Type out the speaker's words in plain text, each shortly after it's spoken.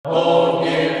Oh,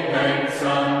 give thanks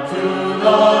unto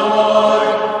the Lord,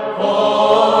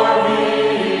 for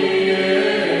He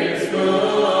is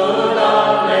good,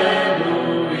 Alleluia.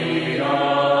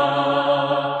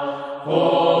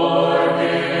 For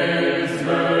His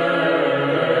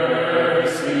mercy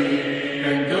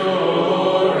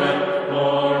endureth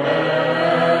forever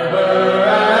and ever,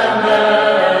 Alleluia.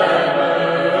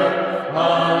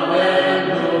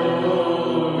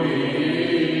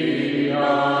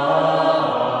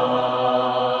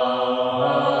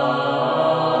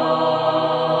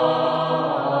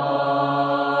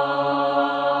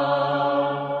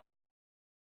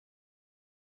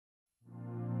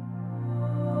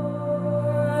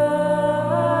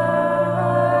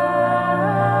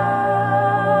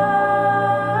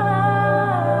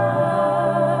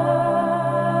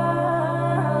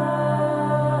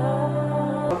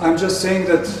 I'm just saying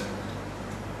that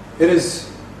it is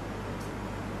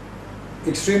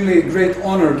extremely great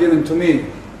honor given to me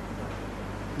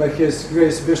by His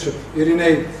Grace Bishop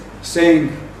Irene,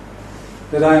 saying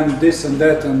that I am this and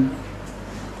that and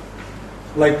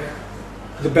like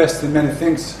the best in many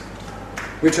things,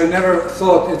 which I never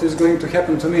thought it is going to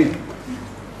happen to me.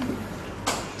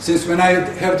 Since when I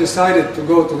have decided to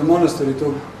go to the monastery,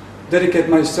 to dedicate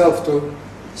myself to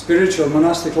spiritual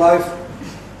monastic life,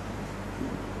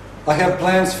 I have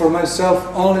plans for myself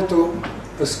only to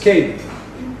escape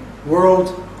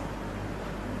world,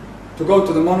 to go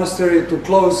to the monastery, to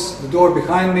close the door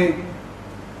behind me,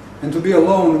 and to be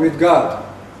alone with God.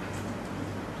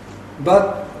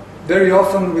 But very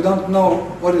often we don't know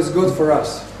what is good for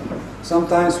us.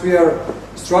 Sometimes we are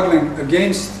struggling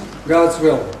against God's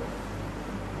will.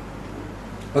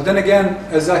 But then again,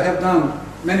 as I have done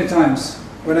many times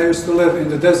when I used to live in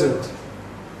the desert,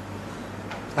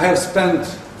 I have spent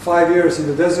 5 years in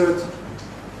the desert,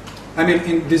 I mean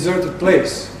in a deserted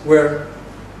place where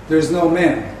there is no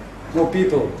man, no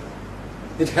people.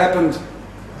 It happened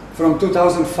from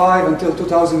 2005 until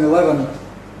 2011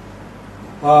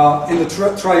 in the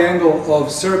triangle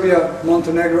of Serbia,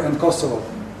 Montenegro and Kosovo.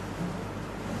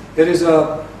 There is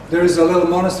a little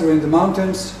monastery in the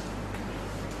mountains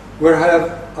where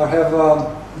I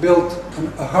have built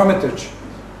a hermitage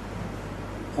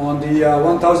on the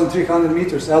 1,300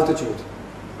 meters altitude,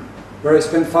 where I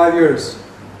spent 5 years.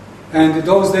 And in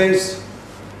those days,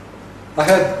 I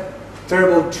had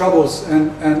terrible troubles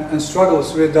and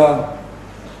struggles with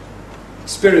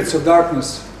spirits of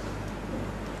darkness,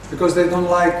 because they don't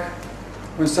like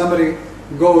when somebody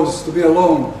goes to be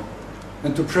alone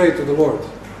and to pray to the Lord.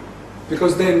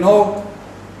 Because they know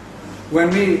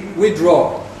when we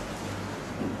withdraw,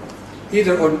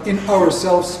 either in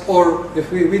ourselves or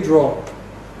if we withdraw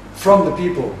from the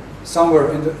people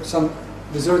somewhere in some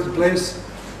deserted place,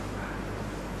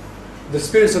 the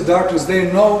spirits of darkness,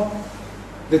 they know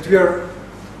that we are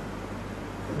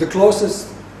the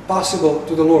closest possible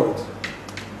to the Lord,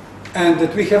 and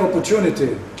that we have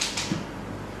opportunity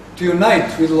to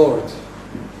unite with the Lord.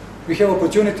 We have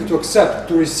opportunity to accept,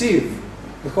 to receive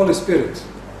the Holy Spirit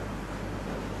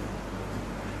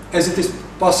as it is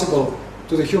possible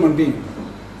to the human being.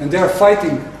 And they are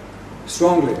fighting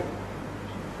strongly.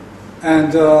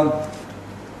 And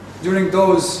during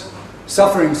those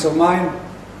sufferings of mine,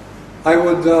 I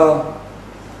would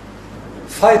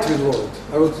fight with the Lord.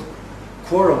 I would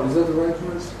quarrel. Is that the right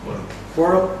word?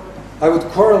 Quarrel. I would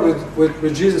quarrel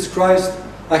with Jesus Christ.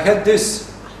 I had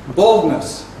this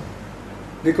boldness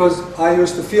because I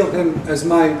used to feel Him as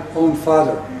my own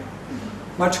Father,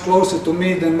 much closer to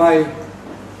me than my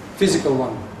physical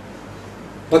one.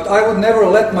 But I would never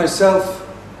let myself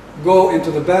go into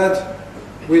the bed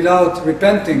without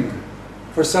repenting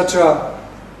for such a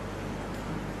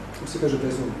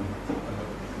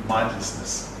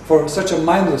mindlessness. For such a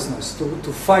mindlessness,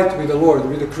 to fight with the Lord,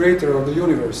 with the Creator of the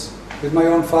universe, with my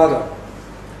own Father.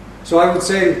 So I would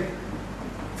say,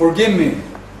 forgive me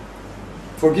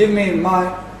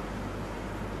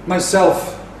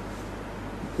myself,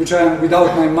 which I am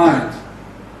without my mind,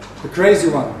 the crazy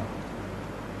one,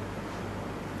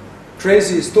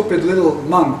 crazy, stupid little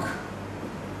monk,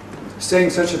 saying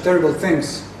such terrible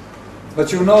things.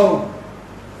 But you know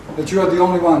that you are the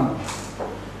only one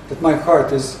that my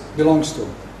heart belongs to.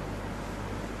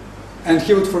 And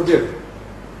He would forgive.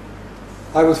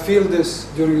 I would feel this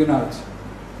during the night.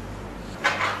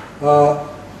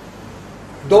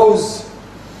 Those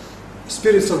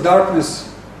spirits of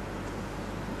darkness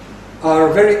are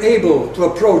very able to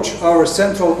approach our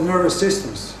central nervous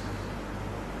systems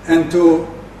and to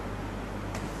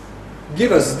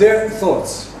give us their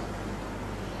thoughts.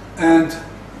 And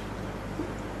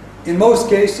in most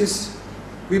cases,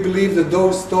 we believe that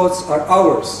those thoughts are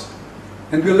ours,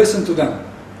 and we listen to them.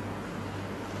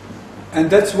 And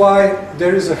that's why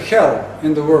there is a hell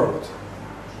in the world.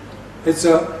 It's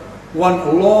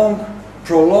one long,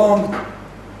 prolonged,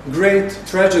 great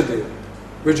tragedy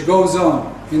which goes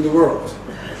on in the world.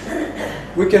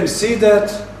 We can see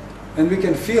that and we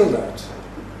can feel that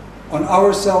on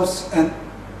ourselves and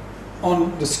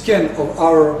on the skin of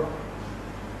our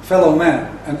fellow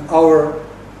man and our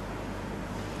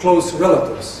close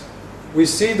relatives. We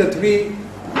see that we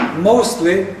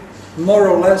mostly, more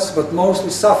or less, but mostly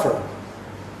suffer.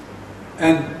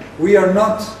 And we are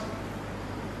not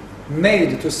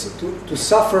made to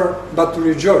suffer, but to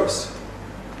rejoice.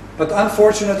 But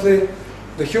unfortunately,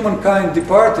 the humankind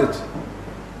departed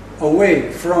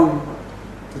away from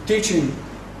the teaching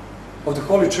of the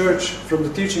Holy Church, from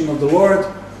the teaching of the Lord,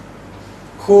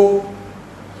 who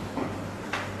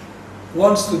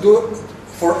wants to do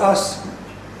for us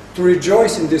to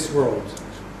rejoice in this world.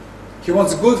 He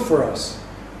wants good for us,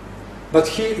 but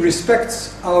He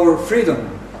respects our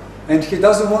freedom, and He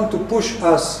doesn't want to push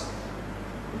us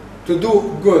to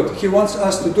do good. He wants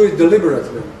us to do it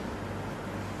deliberately.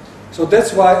 So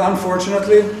that's why,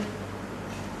 unfortunately,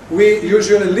 we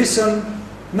usually listen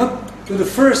not to the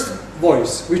first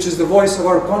voice, which is the voice of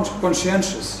our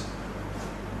conscientious.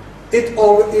 It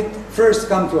first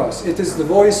comes to us. It is the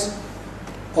voice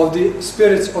of the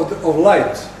spirits of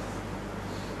light.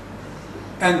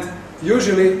 And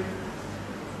usually,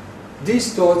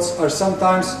 these thoughts are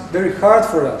sometimes very hard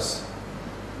for us.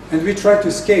 And we try to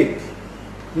escape,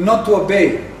 not to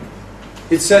obey.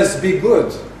 It says, be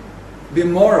good, be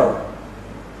moral,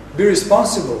 be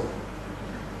responsible,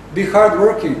 be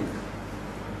hardworking,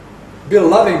 be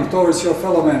loving towards your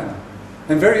fellow man.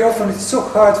 And very often it's so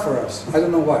hard for us. I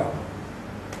don't know why.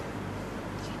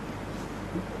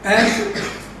 And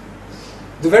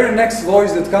the very next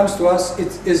voice that comes to us,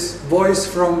 it is voice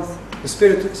from the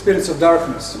spirits of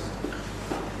darkness.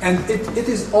 And it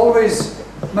is always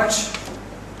much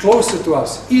closer to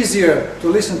us, easier to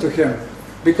listen to him,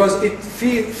 because it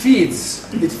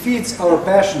feeds our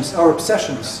passions, our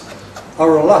obsessions,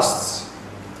 our lusts.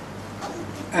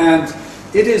 And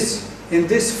it is in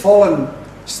this fallen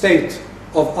state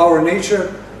of our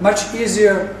nature much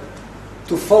easier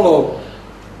to follow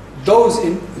those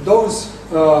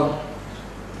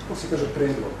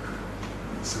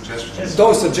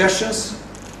suggestions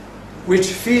which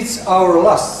feeds our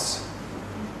lusts,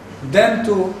 than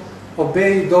to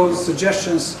obey those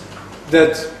suggestions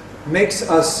that makes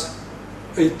us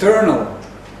eternal.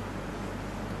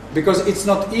 Because it's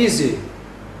not easy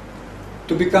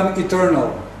to become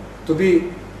eternal, to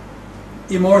be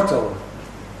immortal,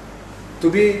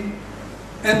 to be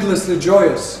endlessly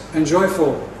joyous and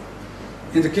joyful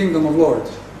in the kingdom of Lord.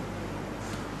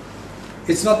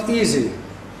 It's not easy,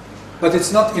 but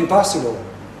it's not impossible.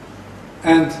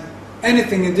 And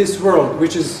anything in this world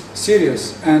which is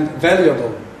serious and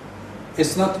valuable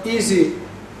is not easy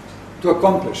to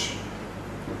accomplish.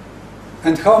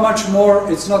 And how much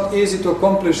more it's not easy to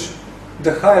accomplish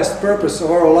the highest purpose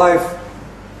of our life,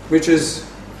 which is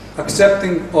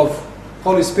accepting of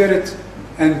Holy Spirit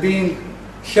and being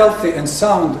healthy and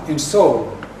sound in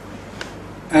soul,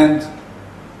 and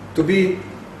to be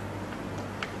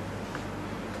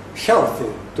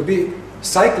healthy, to be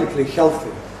cyclically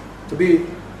healthy, to be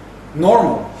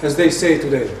normal, as they say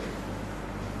today.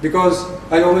 Because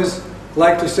I always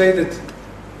like to say that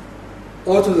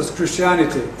Orthodox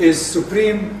Christianity is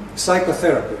supreme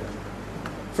psychotherapy,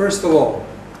 first of all.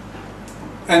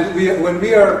 And when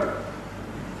we are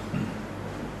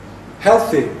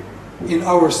healthy in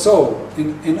our soul,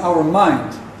 in our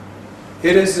mind,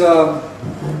 it is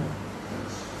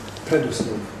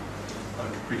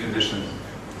precondition.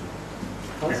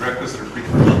 Prerequisite or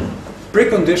precondition?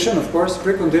 Precondition, of course,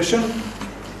 precondition.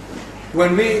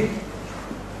 When we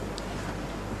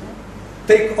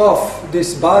take off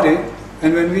this body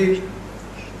and when we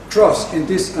cross in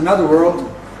this another world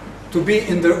to be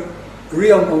in the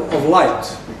realm of light.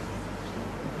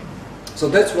 So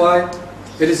that's why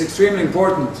it is extremely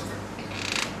important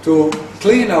to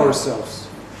clean ourselves,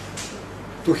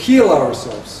 to heal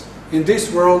ourselves in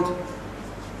this world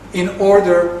in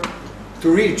order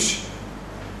to reach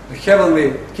the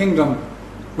heavenly kingdom,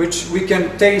 which we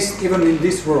can taste even in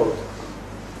this world.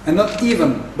 And not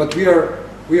even, but we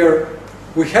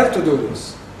have to do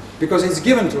this because it's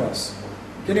given to us.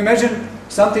 Can you imagine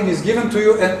something is given to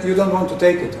you and you don't want to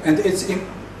take it, and it's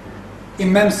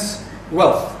immense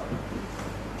wealth?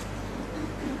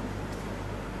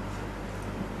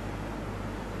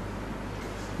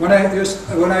 When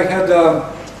I had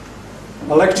a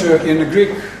lecture in a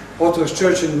Greek Orthodox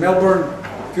church in Melbourne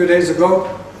a few days ago,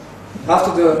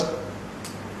 after the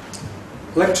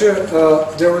lecture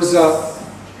there was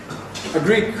a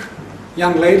Greek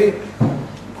young lady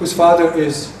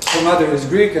her mother is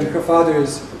Greek and her father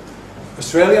is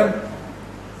Australian,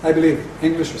 I believe,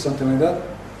 English or something like that,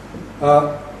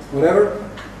 whatever.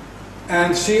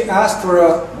 And she asked for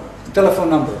a telephone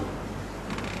number.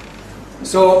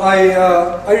 So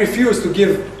I refused to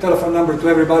give telephone number to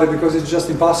everybody because it's just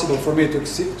impossible for me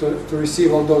to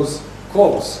receive all those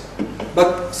calls.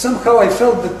 But somehow I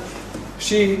felt that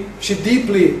she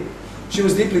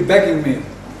was deeply begging me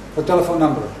for telephone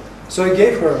number. So I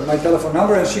gave her my telephone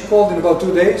number, and she called in about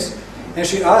 2 days, and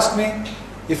she asked me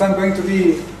if I'm going to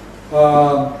be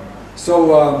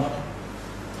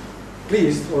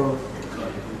pleased or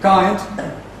kind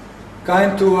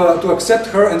to accept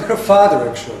her and her father,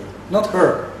 actually, not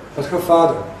her, but her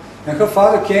father. And her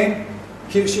father came.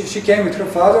 She came with her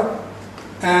father,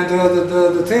 and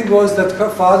the thing was that her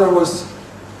father was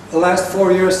the last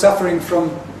 4 years suffering from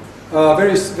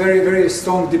very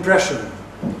strong depression,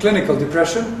 clinical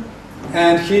depression,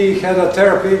 and he had a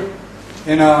therapy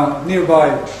in a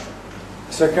nearby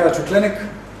psychiatric clinic,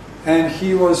 and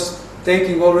he was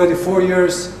taking already 4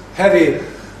 years heavy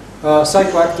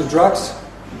psychoactive drugs,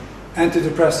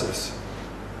 antidepressants.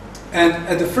 And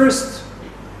at the first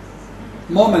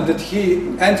moment that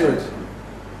he entered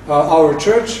our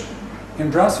church in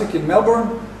Brunswick, in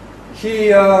Melbourne,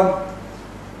 he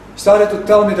started to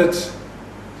tell me that,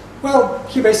 well,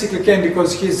 he basically came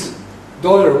because his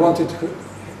daughter wanted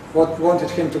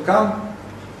him to come,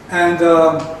 and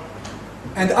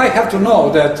I have to know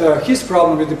that his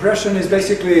problem with depression is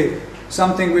basically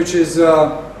something which is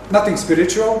nothing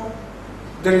spiritual.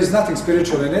 There is nothing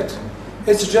spiritual in it.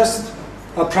 It's just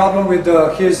a problem with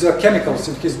his chemicals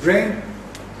in his brain,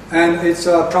 and it's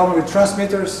a problem with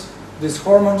transmitters, these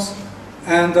hormones,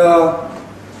 and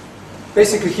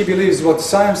basically he believes what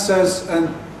science says, and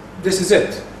this is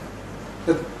it.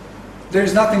 That there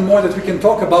is nothing more that we can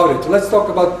talk about it. Let's talk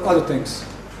about other things,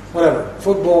 whatever,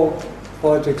 football,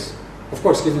 politics. Of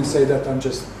course, he didn't say that. I'm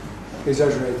just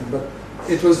exaggerating, but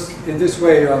it was in this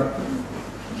way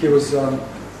he was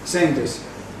saying this.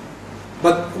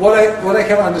 But what I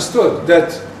have understood,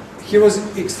 that he was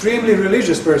extremely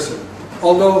religious person,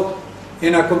 although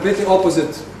in a completely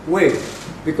opposite way,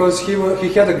 because he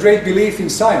had a great belief in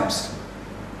science,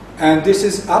 and this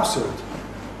is absurd,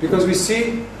 because we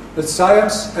see that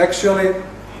science actually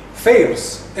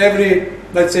fails every,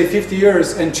 let's say, 50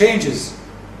 years and changes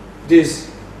these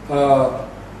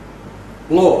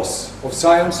laws of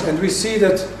science, and we see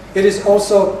that it is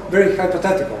also very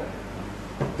hypothetical,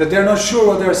 that they're not sure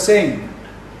what they're saying.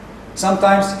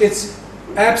 Sometimes it's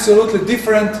absolutely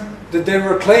different that they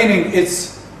were claiming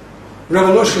it's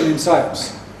revolution in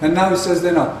science, and now it says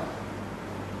they're not.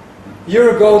 A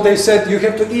year ago they said you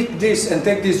have to eat this and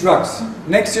take these drugs.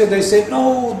 Next year they say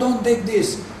no, don't take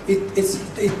this,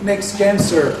 it makes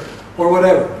cancer or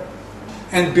whatever.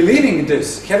 And believing in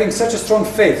this, having such a strong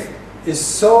faith, is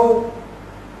so,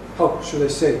 how should I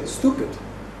say, stupid.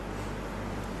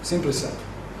 Simply said.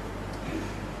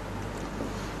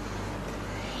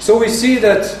 So we see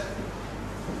that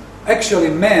actually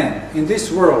man in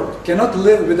this world cannot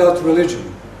live without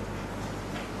religion.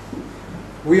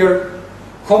 We are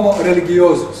homo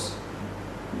religiosus,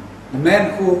 a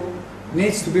man who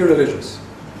needs to be religious.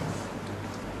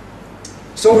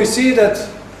 So we see that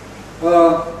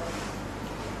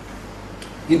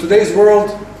in today's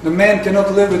world, the man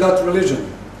cannot live without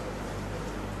religion.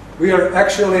 We are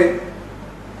actually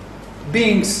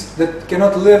beings that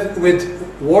cannot live with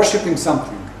worshipping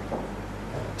something.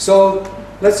 So,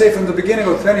 let's say from the beginning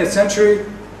of the 20th century,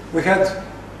 we had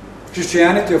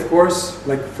Christianity, of course,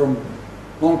 like from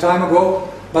a long time ago.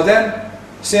 But then,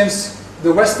 since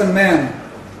the Western man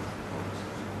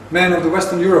of the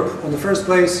Western Europe, in the first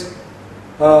place,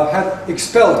 had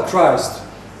expelled Christ,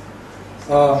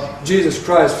 Jesus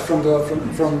Christ, from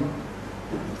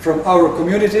our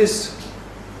communities,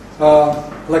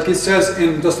 like it says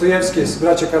in Dostoevsky's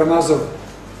Braća Karamazov,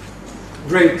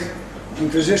 great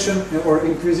Inquisition, or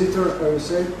Inquisitor, I would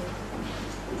say.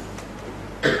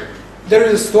 There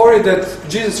is a story that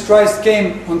Jesus Christ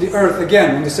came on the earth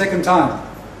again, on the second time.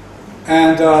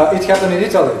 And it happened in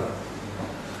Italy,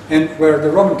 and where the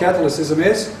Roman Catholicism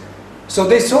is. So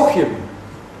they saw him.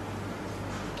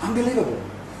 Unbelievable.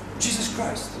 Jesus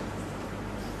Christ.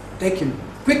 Take him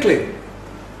quickly.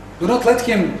 Do not let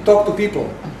him talk to people.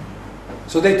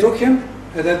 So they took him,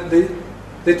 and then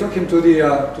they took him to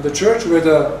the church where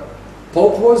the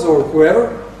Pope was, or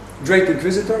whoever, great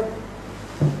Inquisitor,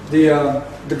 the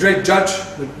great judge,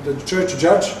 the church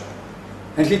judge,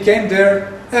 and he came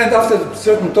there. And after a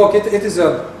certain talk, it is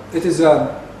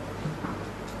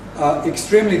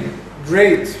extremely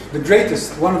great,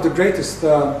 one of the greatest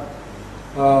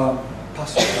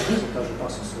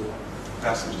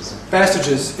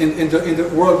Passages. in the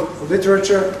world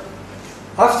literature.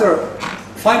 After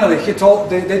finally they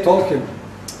told him,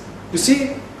 you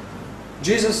see,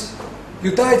 Jesus,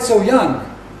 you died so young.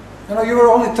 You know, you were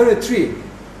only 33.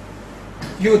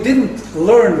 You didn't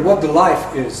learn what the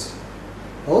life is.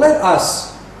 Let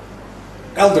us,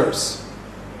 elders,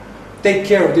 take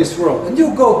care of this world, and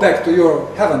you go back to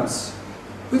your heavens.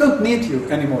 We don't need you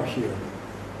anymore here.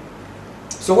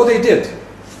 So what they did,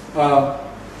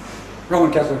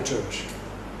 Roman Catholic Church,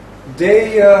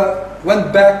 they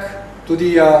went back to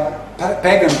the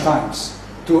pagan times,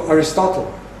 to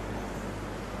Aristotle,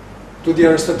 to the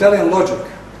Aristotelian logic,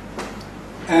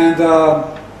 and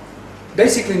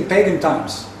basically in pagan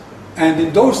times, and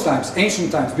in those times,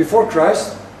 ancient times, before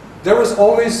Christ, there was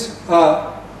always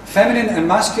a feminine and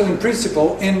masculine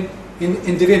principle in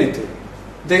divinity.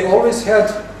 They always had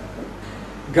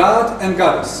God and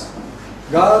goddess.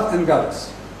 God and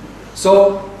goddess.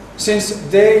 So, since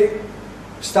they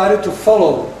started to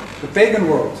follow the pagan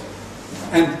world,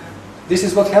 and this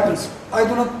is what happens, I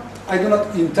do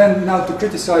not intend now to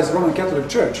criticize Roman Catholic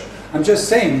Church. I'm just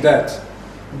saying that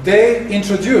they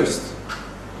introduced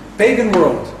pagan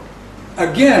world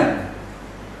again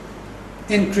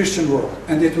in Christian world,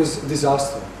 and it was a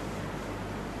disaster.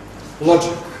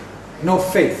 Logic, no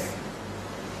faith.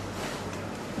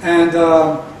 And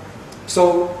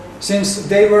so since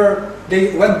they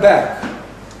went back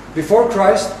before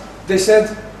Christ, they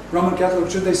said, Roman Catholic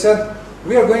Church, they said,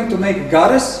 we are going to make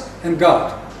goddess and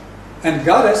God. And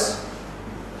goddess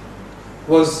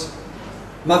was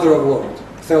mother of Lord,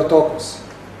 Theotokos.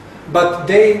 But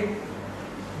they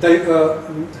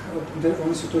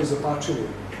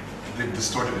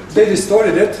distorted it. They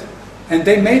distorted it, and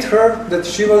they made her that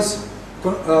she was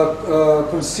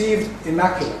conceived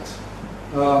immaculate.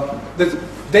 That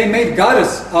they made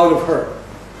goddess out of her,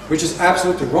 which is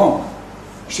absolutely wrong.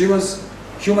 She was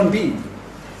human being,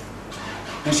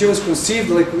 and she was conceived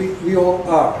like we all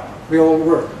are, we all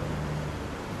were.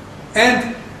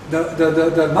 And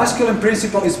the masculine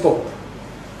principle is Pope.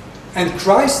 And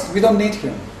Christ, we don't need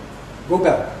him. Go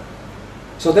back.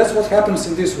 So that's what happens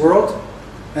in this world,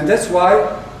 and that's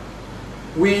why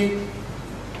we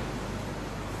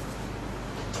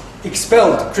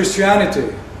expelled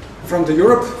Christianity from the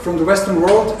Europe, from the Western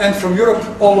world, and from Europe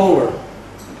all over.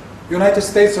 United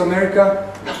States of America,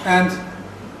 and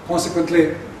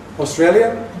consequently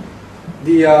Australia,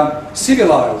 the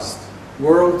civilized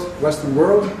world, Western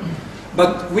world.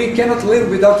 But we cannot live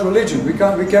without religion. We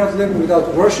cannot live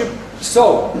without worship.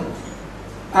 So,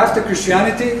 after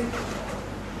Christianity,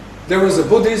 there was a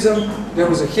Buddhism, there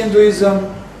was a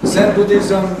Hinduism, Zen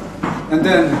Buddhism, and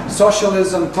then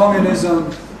socialism,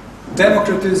 communism,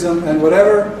 democratism, and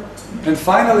whatever. And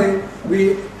finally,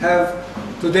 we have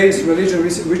today's religion,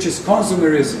 which is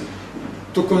consumerism,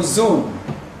 to consume.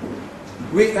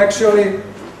 We actually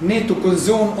need to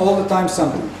consume all the time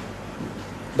something.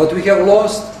 But we have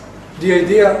lost the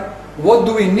idea, what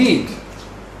do we need?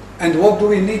 And what do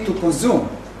we need to consume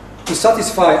to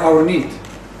satisfy our need?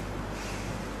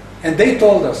 And they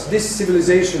told us, this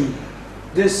civilization,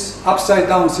 this upside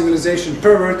down civilization,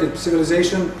 perverted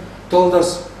civilization, told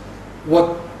us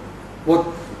what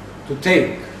to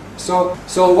take. So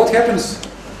what happens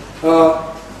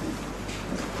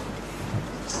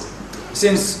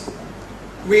since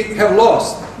we have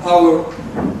lost our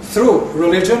through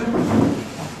religion,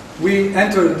 we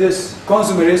enter this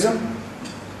consumerism,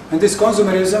 and this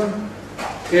consumerism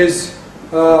is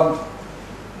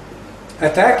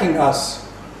attacking us,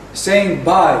 saying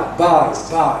buy.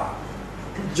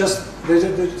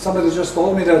 Somebody just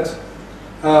told me that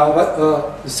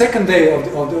the second day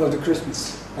of the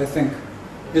Christmas, I think,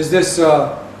 is this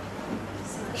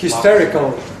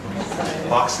hysterical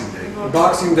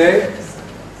Boxing Day.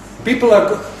 People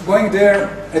are going there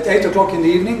at 8 o'clock in the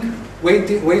evening,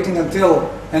 waiting until,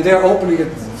 and they're opening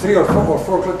at 3 or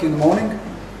 4 o'clock in the morning,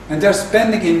 and they're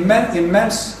spending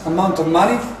immense amount of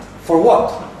money for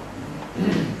what?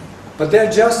 But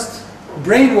they're just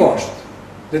brainwashed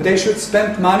that they should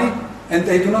spend money, and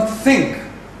they do not think,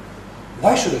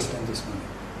 why should I spend this money?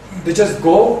 They just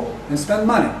go and spend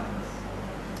money.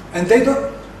 And they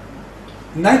don't,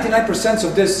 99%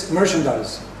 of this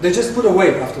merchandise, they just put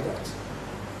away after that.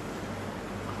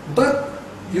 But,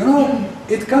 you know,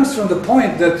 it comes from the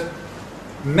point that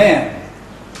man,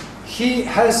 he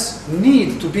has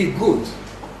need to be good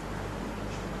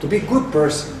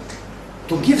person,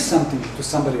 to give something to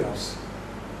somebody else,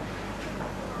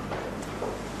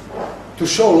 to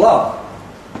show love.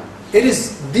 It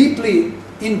is deeply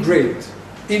ingrained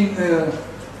in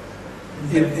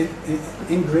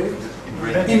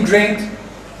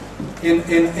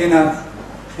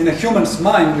in a human's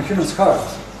mind, in a human's heart.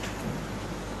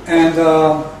 And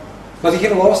but we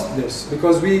have lost this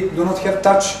because we do not have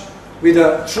touch with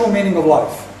the true meaning of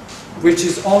life, which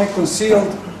is only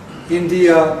concealed in the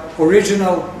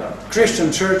original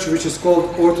Christian church, which is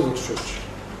called Orthodox Church.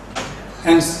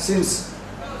 And since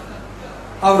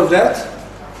out of that,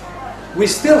 we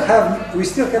still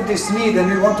have this need, and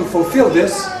we want to fulfill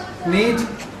this need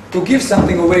to give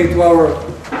something away to our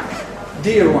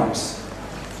dear ones.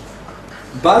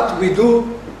 But we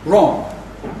do wrong.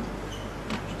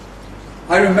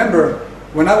 I remember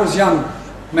when I was young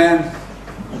man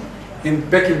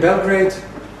back in Belgrade,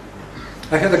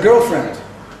 I had a girlfriend.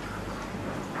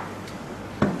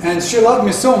 And she loved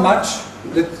me so much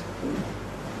that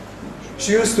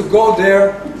she used to go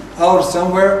there out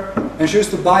somewhere and she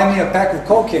used to buy me a pack of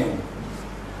cocaine.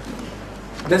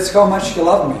 That's how much she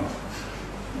loved me.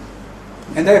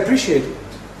 And I appreciated it.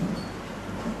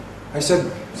 I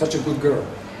said, such a good girl.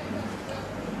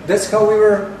 That's how we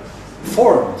were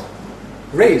formed,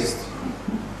 raised.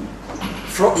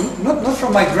 Not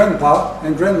from my grandpa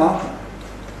and grandma,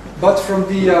 but from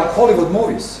the Hollywood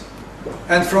movies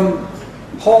and from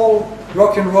whole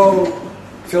rock and roll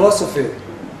philosophy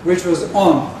which was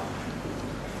on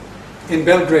in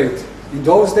Belgrade in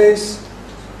those days,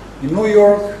 in New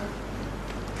York,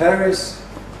 Paris,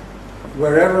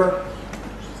 wherever,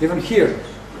 even here.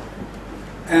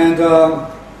 And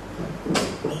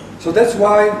so that's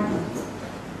why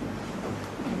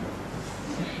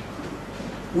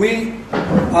we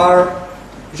are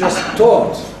just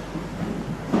taught,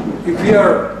 if we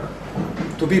are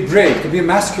to be brave, to be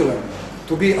masculine,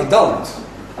 to be adult,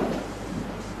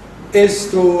 is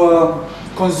to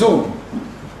consume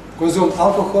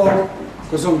alcohol,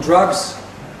 consume drugs,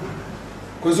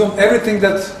 consume everything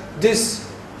that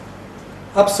this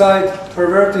upside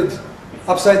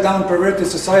down perverted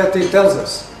society tells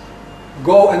us.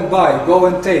 Go and buy, go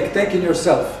and take in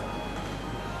yourself.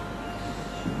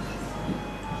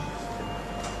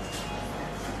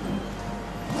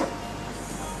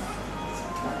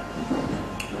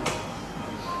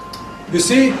 You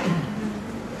see,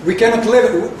 we cannot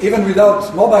live even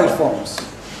without mobile phones.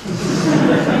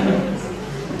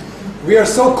 We are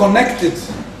so connected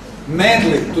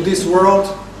madly to this world.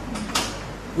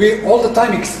 We all the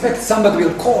time expect somebody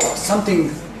will call us, something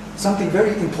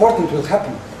very important will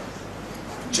happen.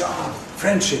 Job,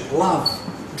 friendship, love,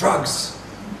 drugs.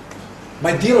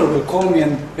 My dealer will call me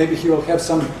and maybe he will have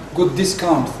some good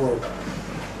discount for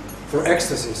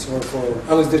ecstasies or for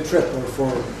LSD trip or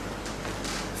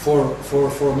for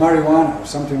marijuana or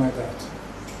something like that.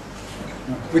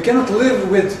 We cannot live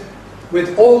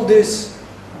with all this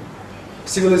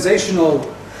civilizational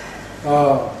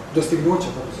dostignuća,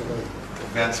 kako se govori?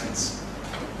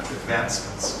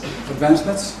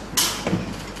 Advancements.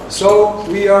 So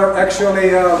we are actually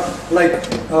kako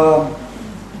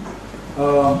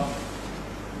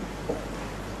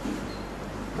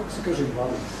se kaže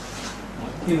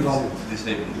invalid?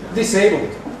 Disabled.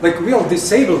 Like we are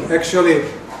disabled actually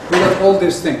without all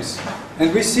these things.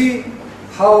 And we see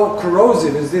how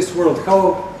corrosive is this world,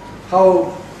 how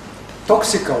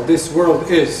toxical this world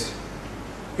is.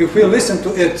 If we listen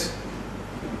to it,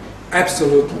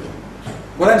 absolutely.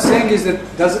 What I'm saying is that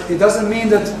it doesn't mean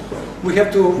that we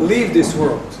have to leave this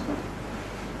world,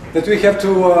 that we have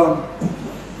to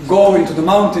go into the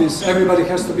mountains, everybody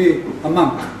has to be a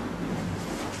monk.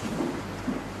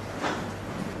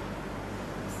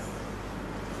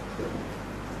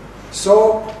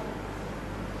 So,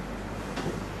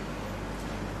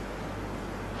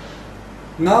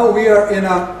 now we are in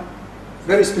a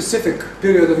very specific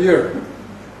period of year,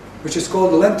 which is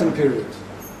called the Lenten period.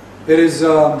 It is,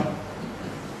 how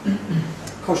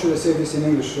should I say this in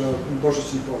English?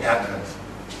 Advent.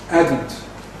 Advent.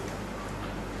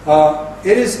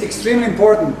 It is extremely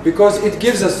important because it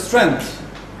gives us strength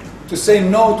to say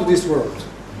no to this world,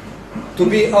 to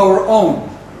be our own,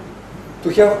 to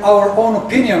have our own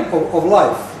opinion of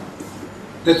life,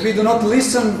 that we do not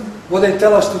listen what they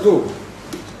tell us to do.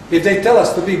 If they tell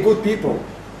us to be good people,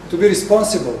 to be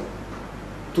responsible,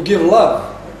 to give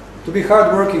love, to be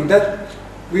hardworking, that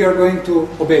we are going to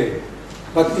obey.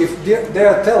 But if they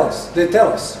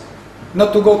tell us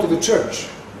not to go to the church,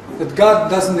 that God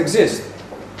doesn't exist,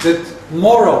 that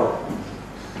moral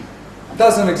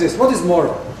doesn't exist. What is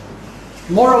moral?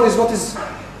 Moral is what is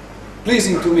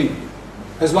pleasing to me,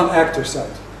 as one actor said.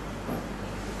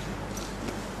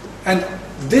 And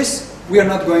this we are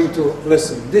not going to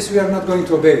listen. This we are not going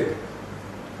to obey.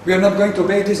 We are not going to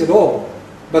obey this at all.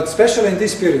 But especially in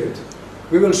this period,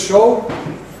 we will show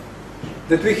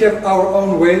that we have our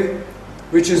own way,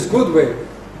 which is good way,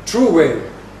 true way.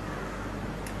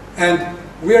 And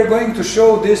we are going to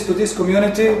show this to this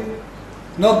community,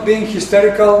 not being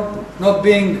hysterical, not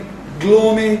being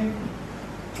gloomy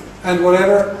and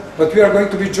whatever, but we are going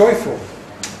to be joyful.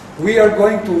 We are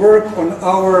going to work on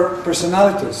our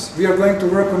personalities. We are going to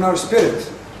work on our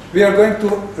spirit. We are going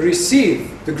to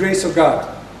receive the grace of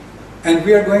God. And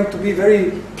we are going to be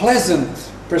very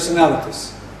pleasant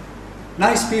personalities.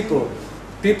 Nice people.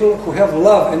 People who have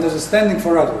love and understanding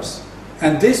for others.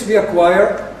 And this we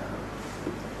acquire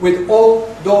with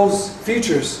all those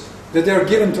features that are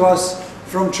given to us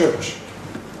from church.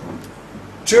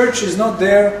 Church is not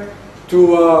there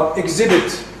to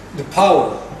exhibit the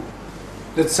power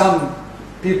that some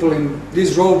people in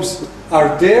these robes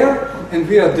are there and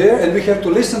we are there and we have to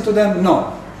listen to them.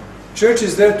 No. Church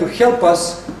is there to help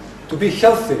us to be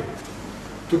healthy,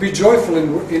 to be joyful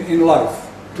in life,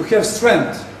 to have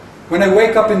strength. When I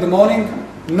wake up in the morning,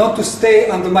 not to stay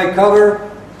under my cover,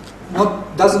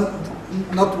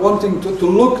 not wanting to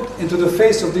look into the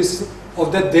face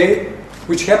of that day,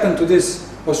 which happened to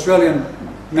this Australian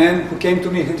man who came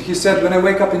to me. He said, when I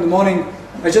wake up in the morning,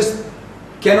 I just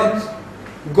cannot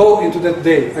go into that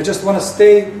day. I just want to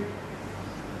stay.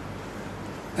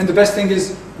 And the best thing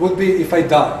would be if I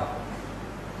die.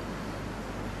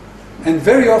 And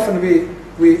very often we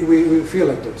feel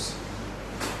like this.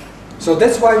 So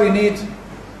that's why we need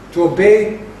to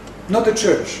obey not the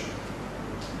church,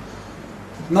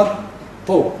 not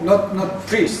Pope, not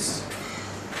priests,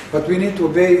 but we need to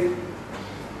obey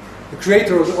the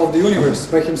Creator of the universe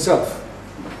by Himself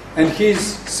and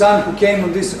His Son who came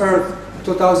on this earth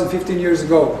 2015 years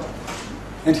ago.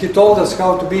 And He told us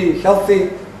how to be healthy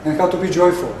and how to be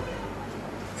joyful.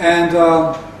 And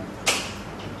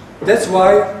that's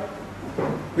why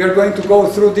we are going to go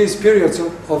through these periods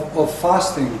of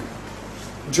fasting,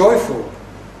 joyful.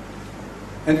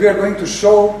 And we are going to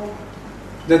show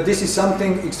that this is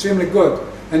something extremely good.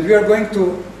 And we are going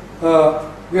to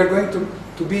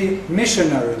be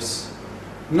missionaries,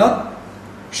 not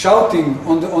shouting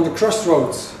on the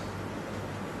crossroads,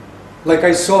 like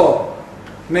I saw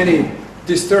many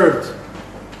disturbed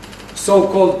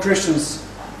so-called Christians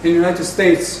in the United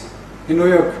States, in New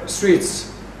York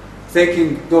streets,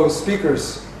 taking those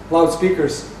speakers,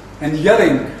 loudspeakers, and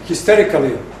yelling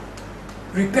hysterically,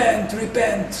 "Repent,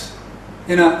 repent,"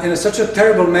 in such a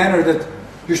terrible manner that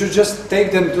you should just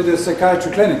take them to the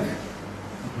psychiatry clinic.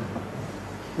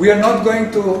 We are not going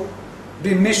to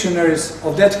be missionaries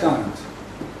of that kind.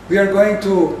 We are going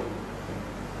to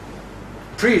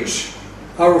preach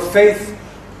our faith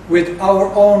with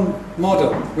our own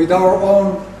model, with our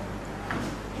own,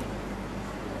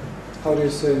 how do you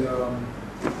say,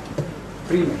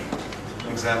 primer.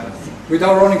 Example. With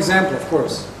our own example, of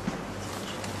course.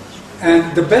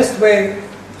 And the best way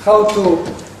how to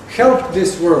help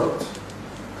this world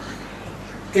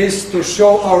is to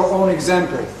show our own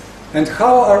example. And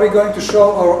how are we going to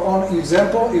show our own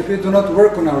example if we do not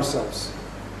work on ourselves?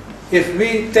 If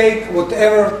we take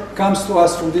whatever comes to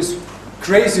us from this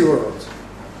crazy world.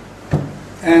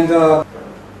 And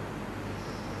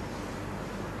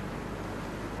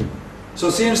so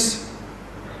since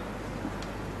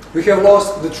we have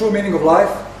lost the true meaning of life,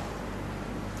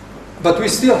 but we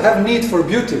still have need for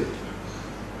beauty.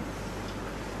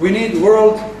 We need the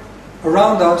world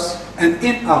around us and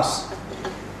in us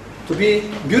to be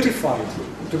beautified,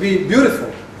 to be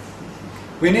beautiful.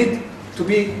 We need to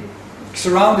be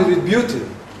surrounded with beauty.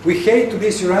 We hate to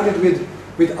be surrounded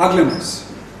with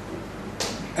ugliness.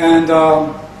 And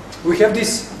we have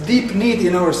this deep need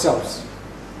in ourselves.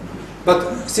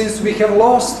 But since we have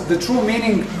lost the true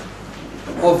meaning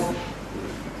of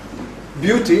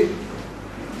beauty,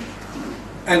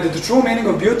 and the true meaning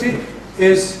of beauty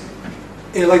is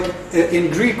like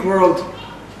in Greek word,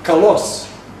 kalos,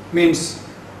 means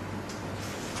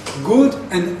good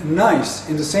and nice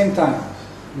in the same time,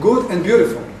 good and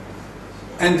beautiful.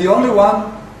 And the only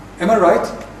one, am I right?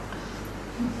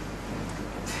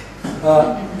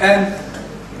 And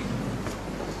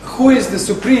who is the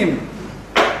supreme?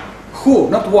 Who,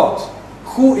 not what?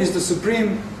 Who is the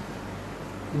supreme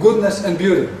goodness and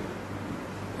beauty?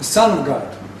 The Son of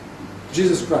God,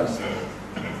 Jesus Christ.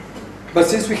 But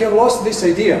since we have lost this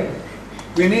idea,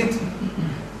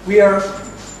 we are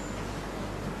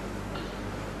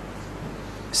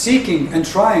seeking and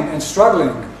trying and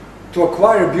struggling to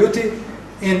acquire beauty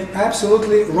in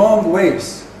absolutely wrong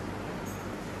ways,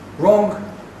 wrong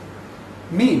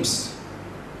means.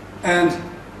 And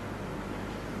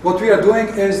what we are doing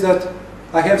is that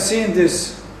I have seen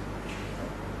this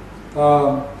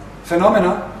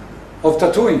phenomena of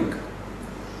tattooing.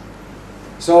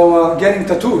 So getting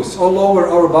tattoos all over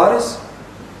our bodies,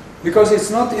 because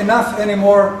it's not enough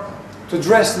anymore to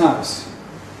dress nice.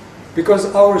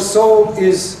 because our soul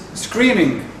is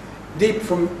screaming deep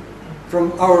from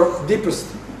our deepest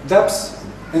depths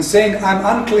and saying, I'm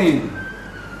unclean,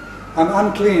 I'm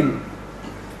unclean.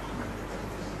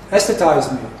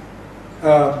 Aesthetize me,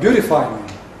 beautify me,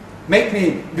 make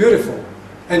me beautiful.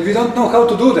 And we don't know how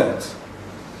to do that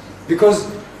because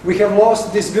we have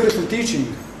lost this beautiful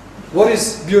teaching. What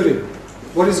is beauty?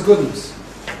 What is goodness?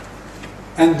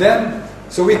 And then,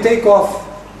 so we take off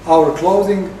our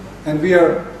clothing and we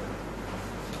are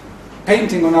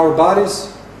painting on our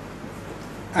bodies.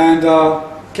 And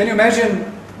can you imagine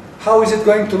how is it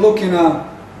going to look in a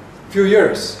few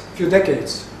years, few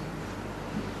decades?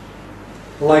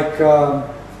 Like a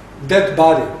dead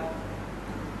body.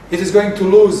 It is going to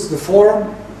lose the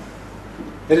form.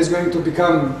 It is going to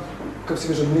become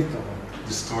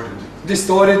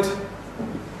distorted.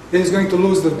 It is going to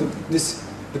lose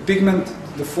the pigment,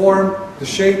 the form, the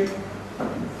shape,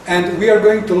 and we are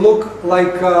going to look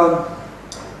like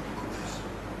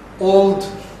old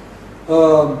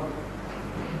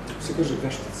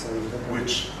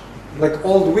Witch. like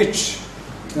old witch,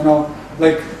 you know,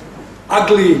 like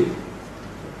ugly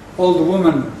old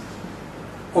woman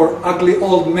or ugly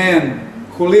old man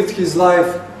who lived his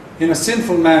life in a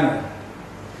sinful manner.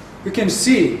 You can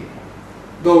see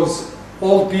those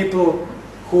old people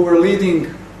who were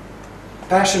leading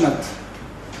passionate,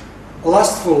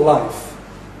 lustful life.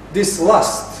 This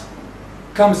lust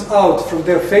comes out from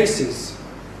their faces,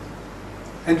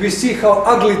 and we see how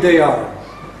ugly they are.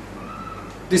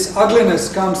 This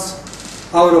ugliness comes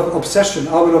out of obsession,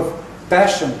 out of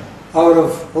passion, out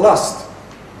of lust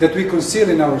that we conceal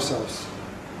in ourselves.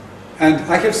 And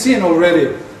I have seen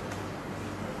already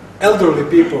elderly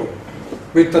people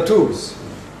with tattoos.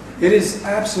 It is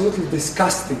absolutely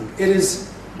disgusting. It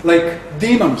is like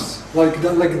demons, like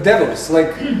devils.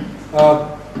 Like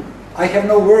I have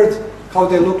no word how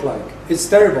they look like. It's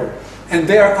terrible, and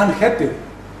they are unhappy.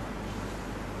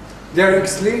 They are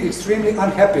extremely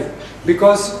unhappy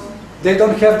because they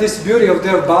don't have this beauty of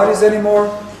their bodies anymore.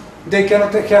 They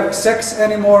cannot have sex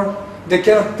anymore. They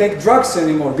cannot take drugs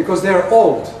anymore because they are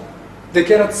old. They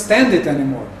cannot stand it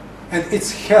anymore, and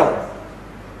it's hell.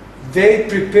 They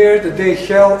prepared their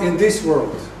hell in this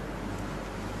world.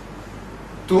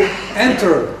 To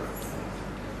enter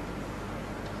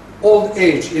old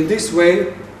age in this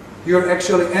way, you're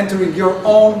actually entering your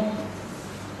own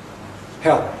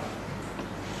hell.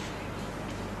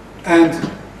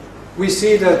 And we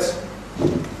see that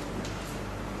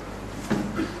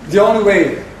the only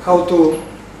way how to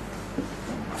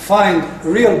find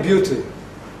real beauty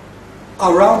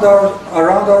around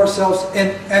ourselves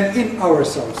and in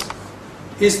ourselves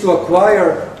is to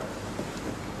acquire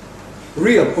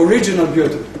real, original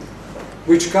beauty,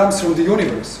 which comes from the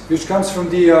universe, which comes from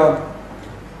the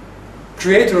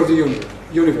creator of the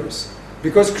universe.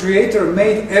 Because creator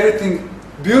made everything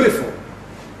beautiful.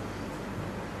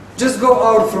 Just go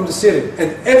out from the city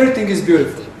and everything is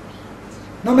beautiful.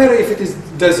 No matter if it is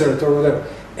desert or whatever,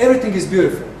 everything is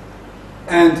beautiful.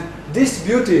 And this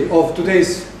beauty of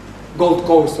today's Gold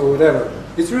Coast or whatever,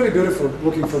 it's really beautiful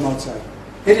looking from outside.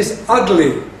 It is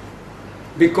ugly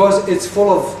because it's full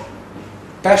of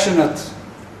passionate,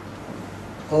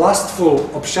 lustful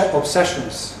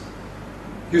obsessions.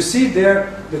 You see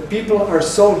there that people are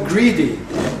so greedy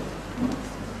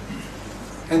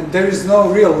and there is no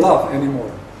real love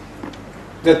anymore.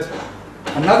 That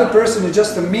another person is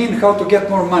just a mean how to get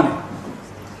more money.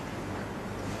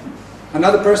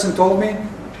 Another person told me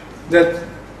that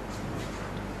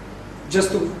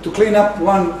just to clean up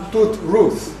one tooth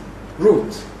root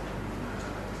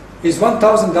is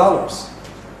 $1,000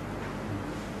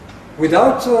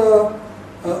 without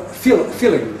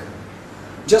filling,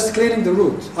 just cleaning the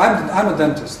root. I'm a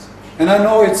dentist, and I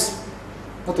know it's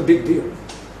not a big deal.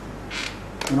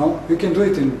 You know, you can do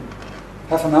it in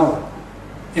half an hour.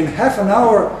 In half an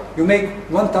hour, you make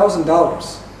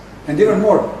 $1,000, and even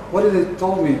more. What did they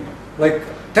told me? Like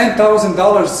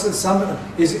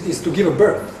 $10,000 is to give a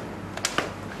birth.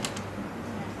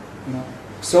 You know?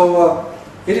 So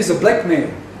it is a blackmail.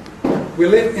 We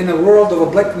live in a world of a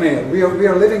blackmail. We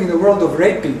are living in a world of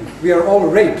raping. We are all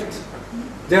raped.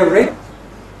 They are raped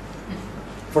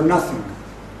for nothing.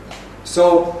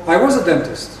 So I was a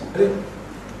dentist,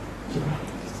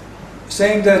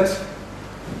 saying that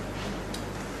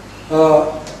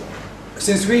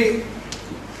since we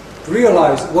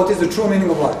realize what is the true meaning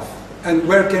of life and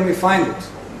where can we find it,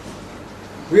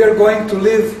 we are going to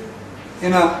live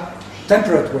in a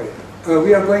temperate way.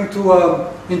 We are going to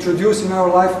introduce in our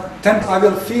life, I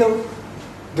will feel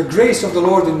the grace of the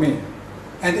Lord in me.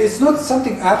 And it's not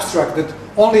something abstract that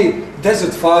only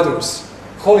desert fathers,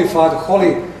 holy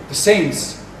the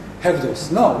saints, have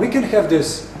this. No, we can have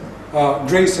this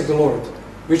grace of the Lord,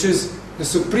 which is the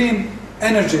supreme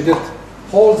energy that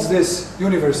holds this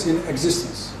universe in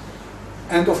existence.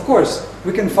 And of course,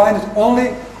 we can find it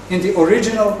only in the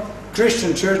original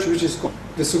Christian church, which is called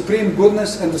the supreme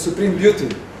goodness and the supreme beauty.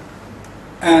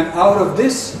 And out of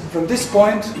this, from this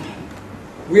point,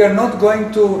 we are not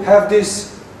going to have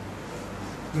this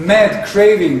mad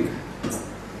craving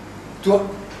to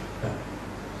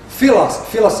fill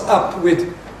us up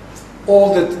with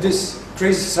all that this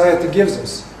crazy society gives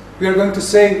us. We are going to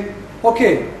say,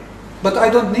 okay, but I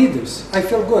don't need this. I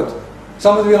feel good.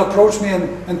 Somebody will approach me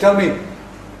and tell me,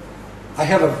 I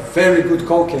have a very good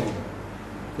cocaine.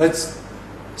 Let's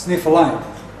sniff a line.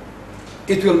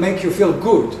 It will make you feel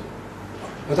good.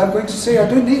 But I'm going to say, I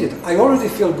don't need it. I already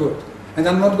feel good. And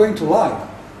I'm not going to lie.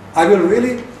 I will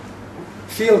really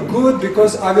feel good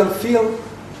because I will feel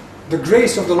the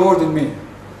grace of the Lord in me.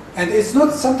 And it's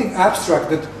not something abstract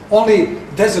that only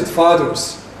desert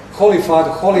fathers,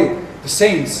 the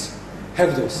saints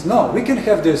have this. No, we can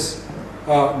have this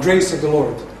grace of the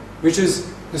Lord, which is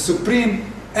the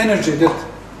supreme energy that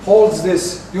holds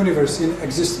this universe in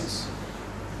existence.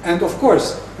 And of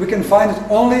course, we can find it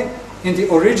only in the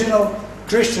original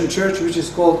Christian church, which is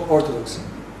called Orthodoxy.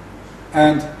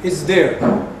 And it's there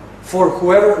for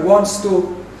whoever wants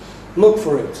to look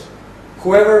for it.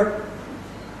 Whoever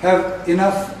have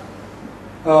enough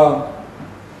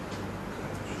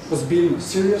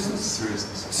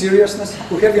seriousness,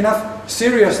 who have enough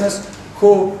seriousness,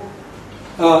 who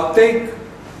take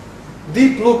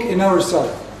deep look in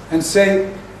ourselves and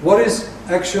say, what is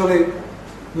actually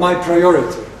my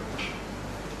priority?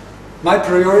 My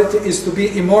priority is to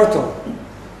be immortal.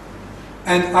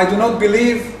 And I do not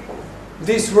believe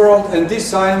this world and this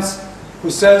science who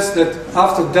says that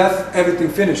after death everything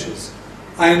finishes.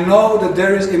 I know that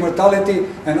there is immortality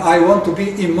and I want to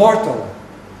be immortal.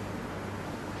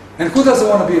 And who doesn't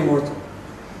want to be immortal?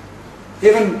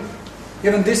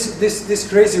 Even this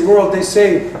crazy world, they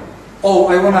say, oh,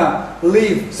 I want to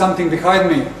leave something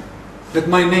behind me that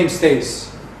my name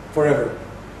stays forever.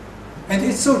 And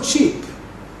it's so cheap.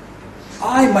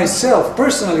 I myself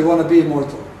personally want to be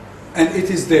immortal. And it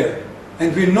is there.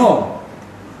 And we know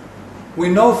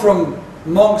from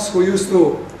monks who used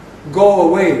to go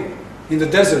away in the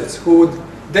deserts, who would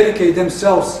dedicate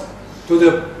themselves to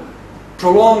the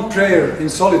prolonged prayer in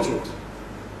solitude.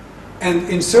 And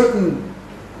in certain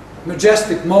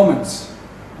majestic moments,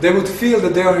 they would feel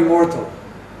that they are immortal.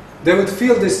 They would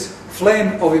feel this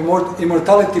flame of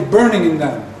immortality burning in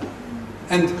them.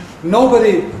 And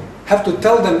nobody have to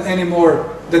tell them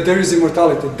anymore that there is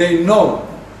immortality. They know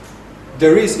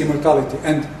there is immortality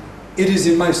and it is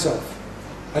in myself.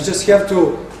 I just have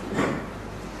to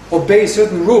obey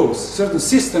certain rules, certain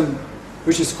system,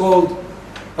 which is called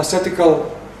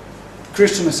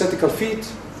Christian ascetical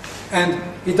feet, and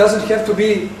it doesn't have to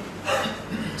be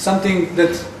something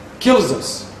that kills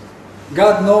us.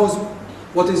 God knows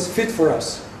what is fit for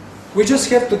us. We just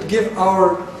have to give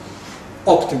our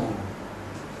optimum,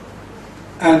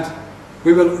 and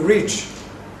we will reach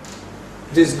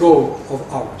this goal of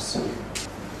ours.